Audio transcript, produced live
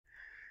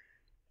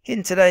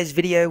In today's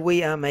video,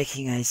 we are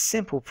making a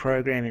simple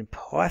program in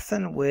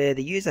Python where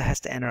the user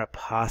has to enter a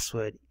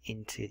password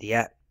into the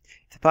app.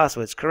 If the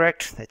password's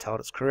correct, they're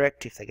told it's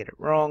correct. If they get it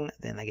wrong,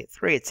 then they get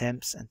 3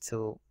 attempts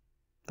until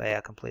they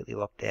are completely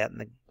locked out and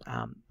the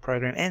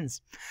program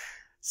ends.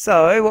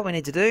 So what we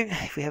need to do,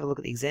 if we have a look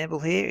at the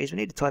example here, is we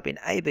need to type in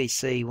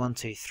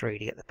ABC123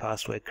 to get the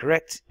password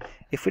correct.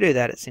 If we do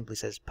that, it simply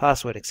says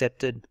password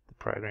accepted, the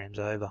program's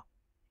over.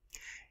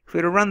 If we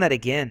were to run that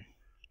again,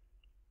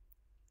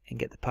 and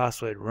get the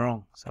password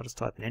wrong, so I'll just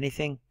type in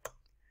anything,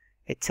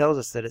 it tells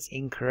us that it's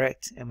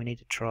incorrect and we need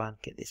to try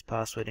and get this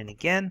password in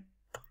again.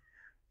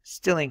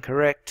 Still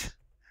incorrect.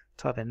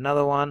 Type in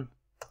another one,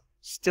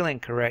 still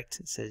incorrect.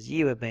 It says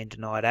you have been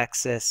denied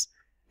access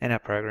and our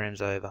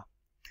program's over.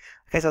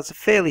 Okay, so it's a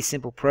fairly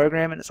simple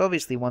program and it's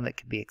obviously one that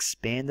can be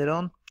expanded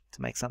on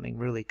to make something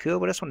really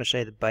cool, but I just want to show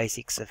you the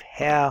basics of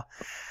how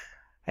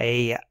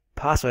a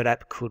password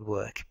app could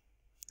work.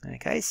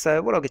 Okay,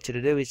 so what I'll get you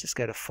to do is just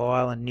go to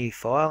File and New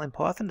File in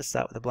Python to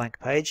start with a blank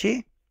page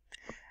here.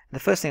 And the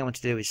first thing I want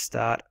to do is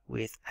start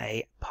with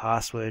a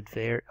password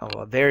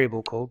a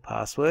variable called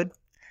password,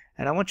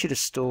 and I want you to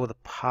store the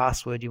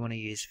password you want to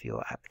use for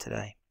your app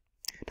today.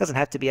 It doesn't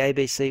have to be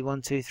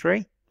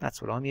ABC123.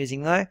 That's what I'm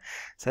using though.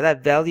 So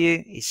that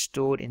value is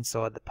stored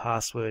inside the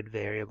password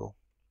variable.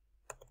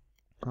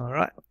 All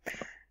right.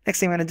 Next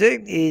thing we're going to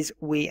do is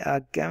we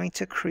are going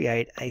to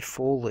create a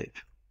for loop.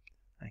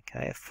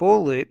 Okay, a for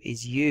loop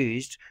is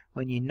used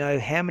when you know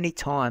how many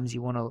times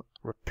you want to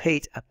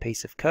repeat a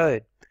piece of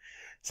code.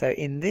 So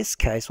in this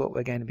case, what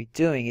we're going to be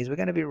doing is we're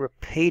going to be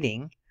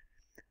repeating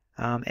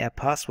our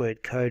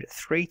password code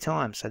 3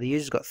 times. So the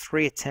user's got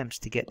 3 attempts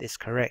to get this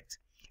correct.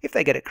 If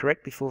they get it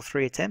correct before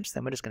 3 attempts,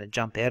 then we're just going to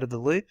jump out of the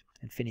loop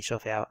and finish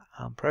off our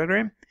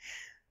program.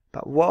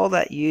 But while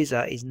that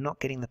user is not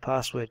getting the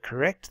password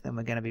correct, then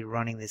we're going to be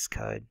running this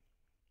code.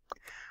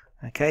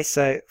 Okay,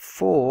 so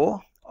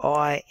for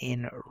I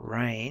in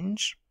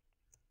range,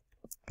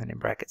 and in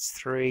brackets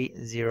 3,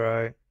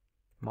 0,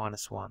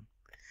 minus 1.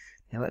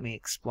 Now let me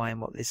explain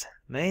what this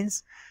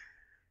means.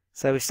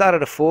 So we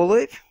started a for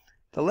loop.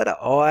 The letter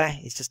I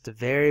is just a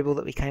variable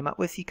that we came up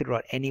with. You could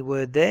write any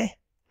word there,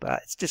 but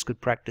it's just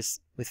good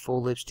practice with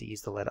for loops to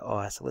use the letter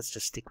I. So let's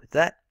just stick with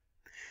that.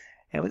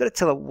 And we've got to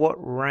tell it what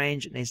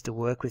range it needs to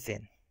work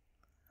within.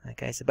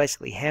 Okay, so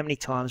basically how many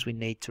times we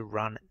need to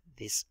run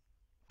this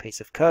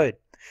piece of code.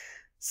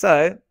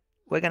 So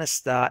we're going to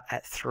start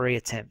at 3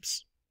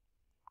 attempts.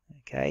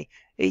 Okay,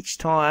 each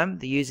time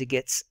the user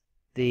gets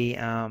the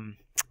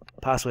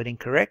password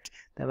incorrect,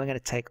 then we're going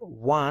to take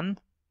 1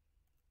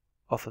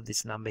 off of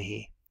this number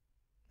here.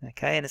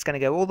 Okay, and it's going to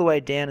go all the way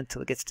down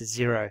until it gets to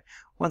 0.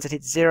 Once it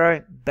hits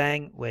 0,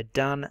 bang, we're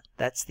done.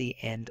 That's the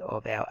end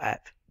of our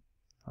app.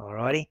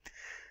 Alrighty.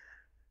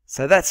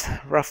 So that's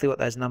roughly what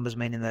those numbers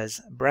mean in those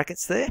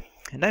brackets there.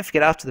 And don't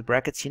forget, after the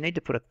brackets, you need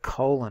to put a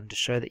colon to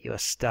show that you are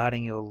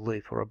starting your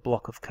loop or a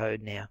block of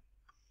code now.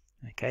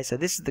 Okay, so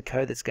this is the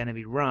code that's going to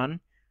be run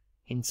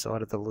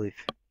inside of the loop.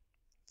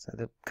 So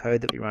the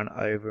code that we run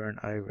over and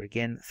over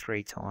again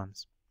 3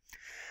 times.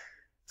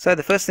 So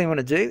the first thing we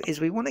want to do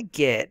is we want to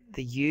get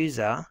the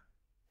user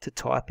to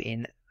type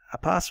in a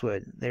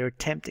password, their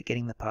attempt at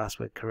getting the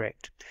password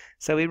correct.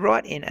 So we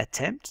write in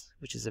attempt,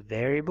 which is a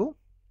variable.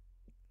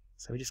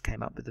 So we just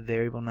came up with the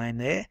variable name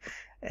there.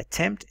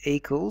 Attempt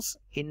equals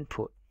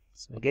input.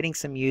 So we're getting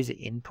some user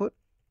input.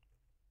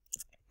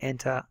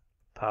 Enter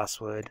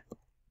password.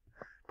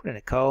 Put in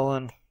a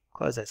colon,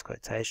 close those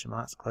quotation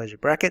marks, close your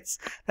brackets.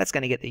 That's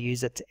going to get the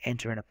user to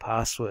enter in a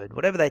password.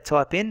 Whatever they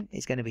type in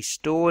is going to be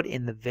stored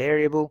in the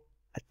variable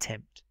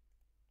attempt.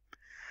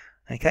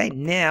 Okay,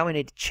 now we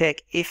need to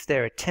check if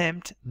their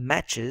attempt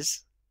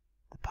matches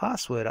the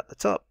password up the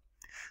top.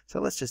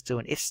 So let's just do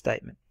an if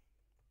statement.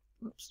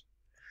 Oops.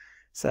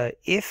 So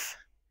if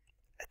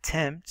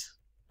attempt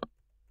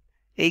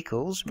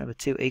equals, remember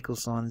 2 equal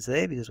signs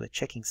there because we're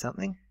checking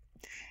something.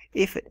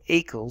 If it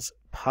equals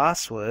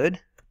password,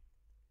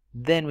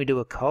 then we do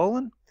a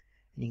colon,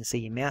 and you can see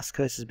your mouse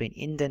cursor has been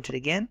indented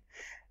again.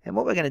 And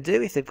what we're going to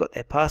do, if they've got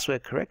their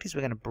password correct, is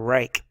we're going to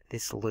break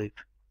this loop.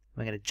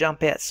 We're going to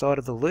jump outside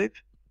of the loop,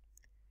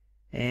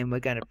 and we're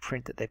going to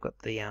print that they've got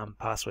the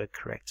password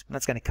correct. And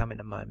that's going to come in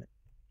a moment.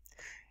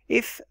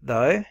 If,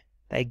 though,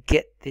 they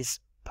get this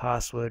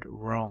password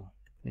wrong,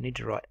 we need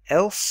to write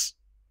else,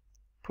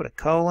 put a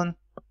colon,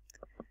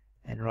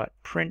 and write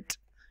print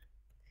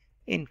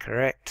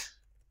incorrect,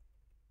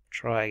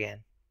 try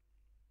again.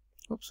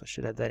 Oops, I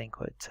should have that in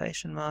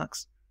quotation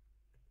marks.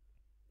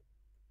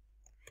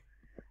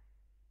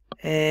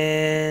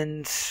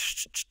 And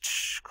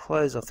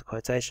close off the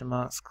quotation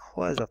marks,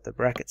 close off the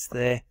brackets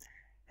there.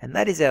 And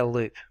that is our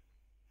loop.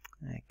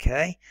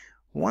 Okay,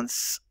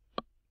 once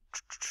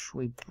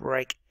we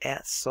break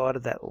outside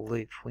of that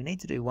loop, we need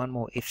to do one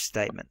more if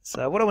statement.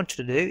 So what I want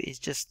you to do is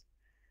just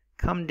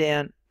come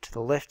down to the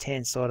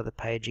left-hand side of the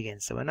page again.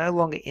 So we're no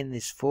longer in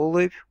this for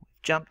loop.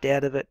 We've jumped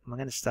out of it. We're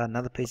going to start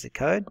another piece of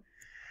code.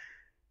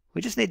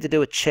 We just need to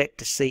do a check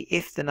to see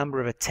if the number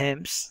of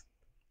attempts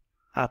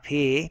up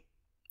here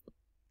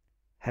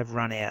have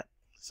run out.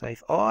 So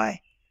if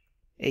I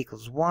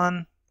equals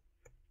 1,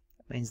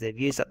 that means they've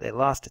used up their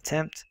last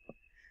attempt,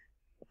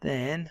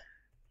 then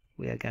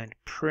we are going to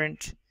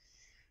print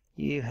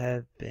you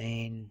have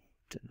been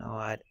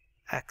denied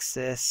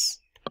access,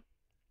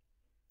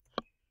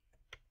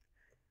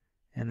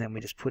 and then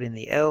we just put in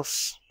the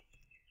else,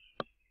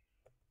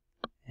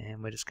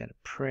 and we're just going to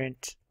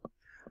print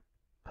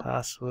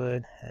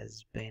password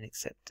has been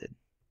accepted.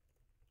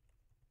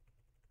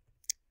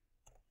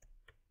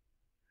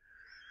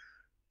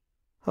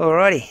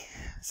 Alrighty,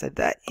 so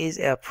that is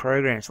our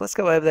program. So let's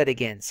go over that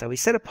again. So we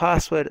set a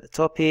password at the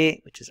top here,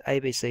 which is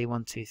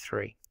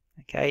ABC123.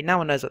 Okay, no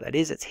one knows what that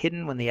is. It's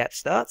hidden when the app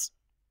starts.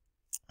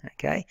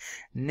 Okay,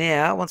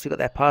 now once we've got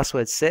that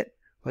password set,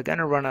 we're going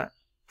to run a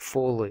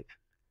for loop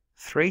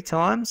 3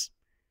 times.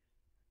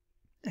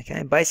 Okay,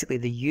 and basically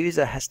the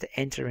user has to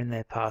enter in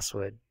their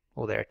password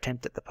or their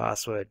attempt at the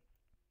password.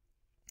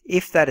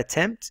 If that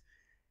attempt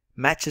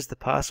matches the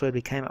password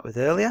we came up with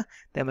earlier,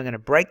 then we're going to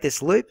break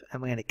this loop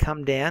and we're going to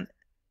come down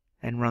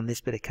and run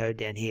this bit of code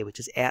down here, which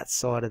is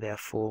outside of our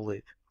for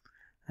loop.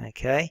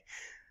 Okay.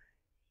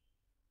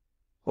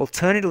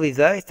 Alternatively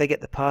though, if they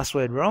get the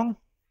password wrong,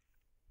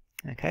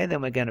 okay,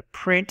 then we're going to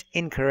print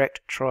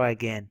incorrect, try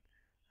again.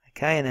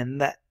 Okay, and then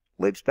that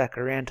loops back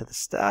around to the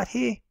start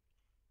here.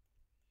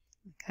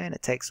 Okay, and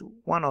it takes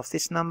 1 off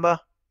this number,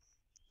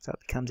 so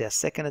it becomes our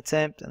second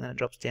attempt, and then it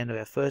drops down to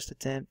our first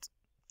attempt,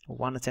 or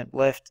 1 attempt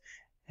left,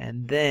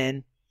 and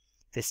then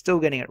if they're still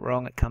getting it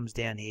wrong, it comes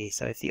down here.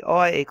 So if the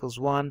I equals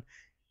 1,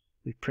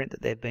 we print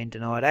that they've been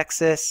denied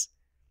access.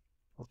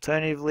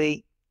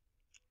 Alternatively,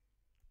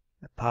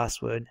 the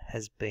password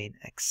has been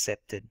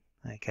accepted.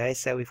 Okay,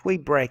 so if we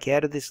break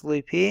out of this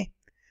loop here,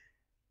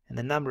 and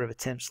the number of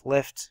attempts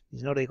left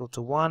is not equal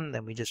to 1,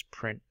 then we just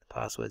print the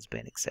password's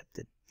been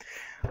accepted.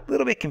 A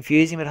little bit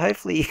confusing, but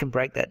hopefully you can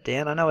break that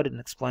down. I know I didn't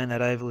explain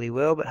that overly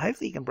well, but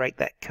hopefully you can break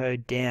that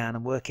code down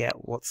and work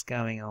out what's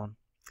going on.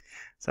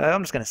 So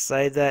I'm just going to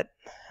save that,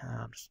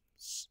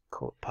 just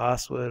call it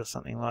password or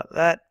something like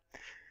that.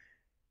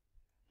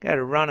 Go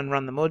to run and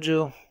run the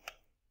module.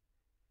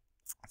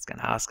 It's going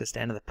to ask us to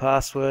enter the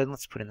password.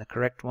 Let's put in the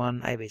correct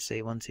one,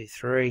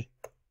 ABC123.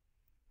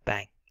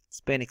 Bang,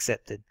 it's been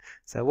accepted.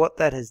 So what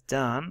that has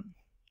done,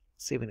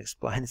 let's see if we can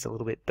explain this a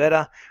little bit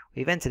better.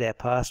 We've entered our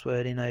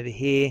password in over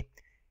here.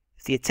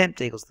 If the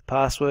attempt equals the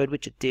password,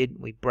 which it did,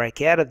 we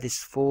break out of this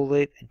for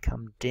loop and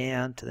come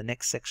down to the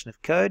next section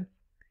of code.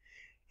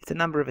 If the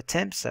number of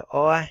attempts, so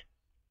I,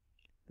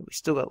 that we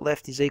still got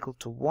left is equal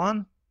to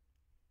 1,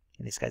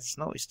 in this case it's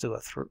not, we've still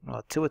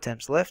got 2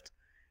 attempts left.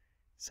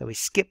 So we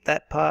skip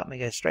that part and we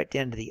go straight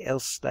down to the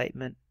else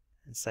statement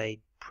and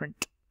say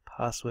print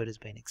password has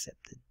been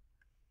accepted.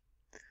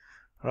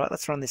 Alright,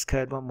 let's run this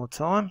code one more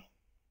time.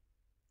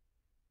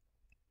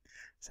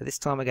 So this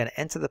time we're going to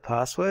enter the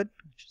password,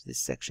 which is this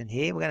section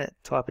here. We're going to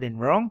type it in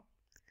wrong.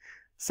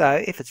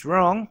 So if it's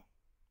wrong,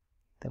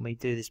 then we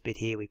do this bit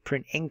here. We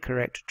print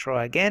incorrect,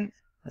 try again.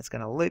 It's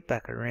going to loop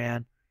back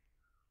around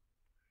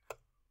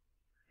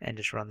and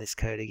just run this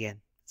code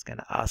again. It's going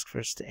to ask for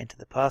us to enter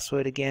the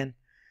password again.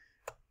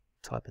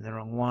 Type in the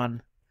wrong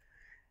one.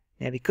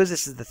 Now because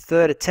this is the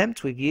 3rd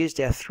attempt, we've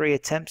used our 3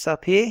 attempts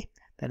up here,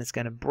 then it's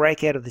going to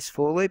break out of this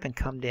for loop and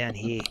come down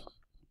here.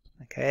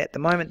 Okay, at the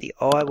moment the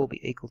I will be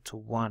equal to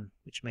 1,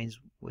 which means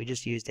we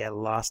just used our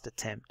last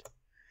attempt.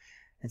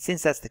 And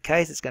since that's the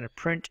case, it's going to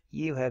print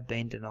you have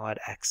been denied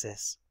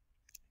access.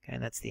 Okay,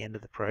 and that's the end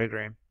of the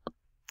program.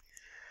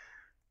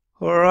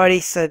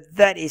 Alrighty, so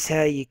that is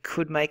how you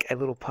could make a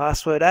little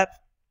password app.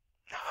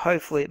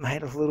 Hopefully it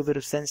made a little bit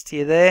of sense to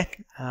you there.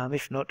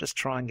 If not, just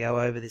try and go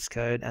over this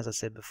code, as I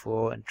said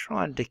before, and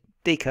try and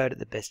decode it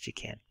the best you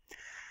can.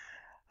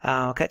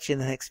 I'll catch you in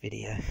the next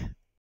video.